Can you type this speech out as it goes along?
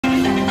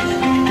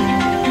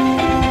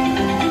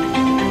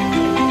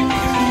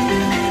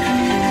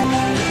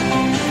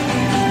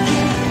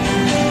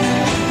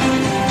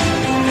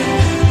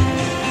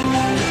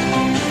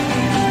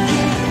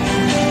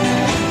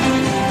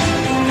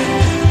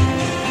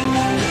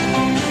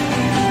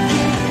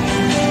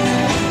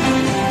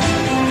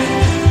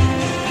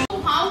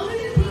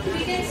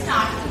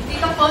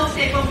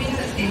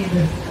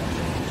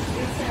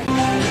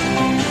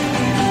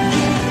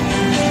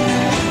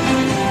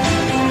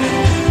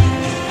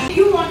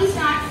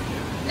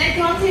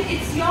That's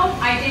it. It's your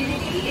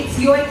identity. It's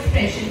your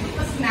expression.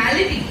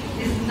 Personality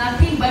is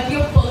nothing but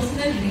your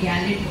personal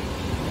reality.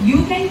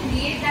 You can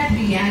create that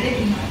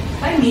reality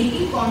by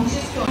making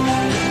conscious choices.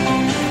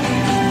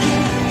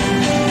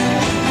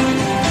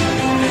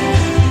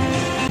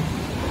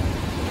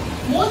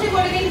 Most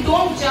important thing,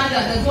 don't judge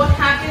others. What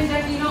happens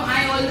that,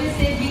 I always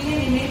say being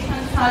an image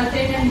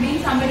consultant and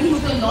being somebody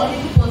who's a lot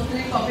into personal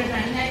and corporate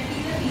branding, I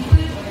feel that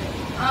people,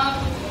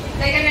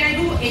 like when I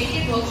do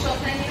etiquette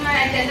workshops and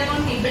I tell them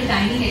on table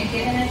dining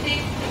etiquette and I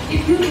say,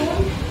 if you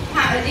don't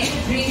take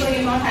a drink or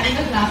you're not having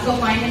a glass of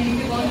wine and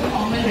if you go to a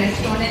formal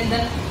restaurant and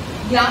the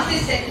glass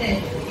is set there,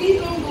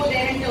 please don't go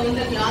there and turn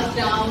the glass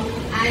down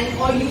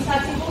or you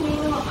start saying, oh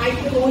no, I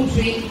don't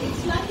drink.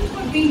 It's nothing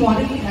about being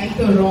morally right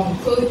or wrong.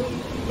 So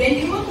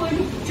when you are going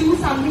to choose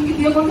something, if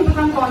you are going to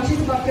become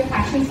conscious about your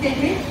fashion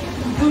statement,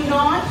 do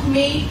not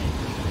make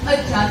a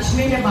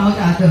judgment about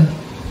others.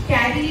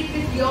 Carry it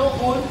with your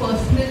own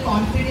personal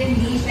confidence,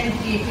 niche and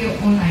create your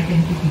own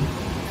identity.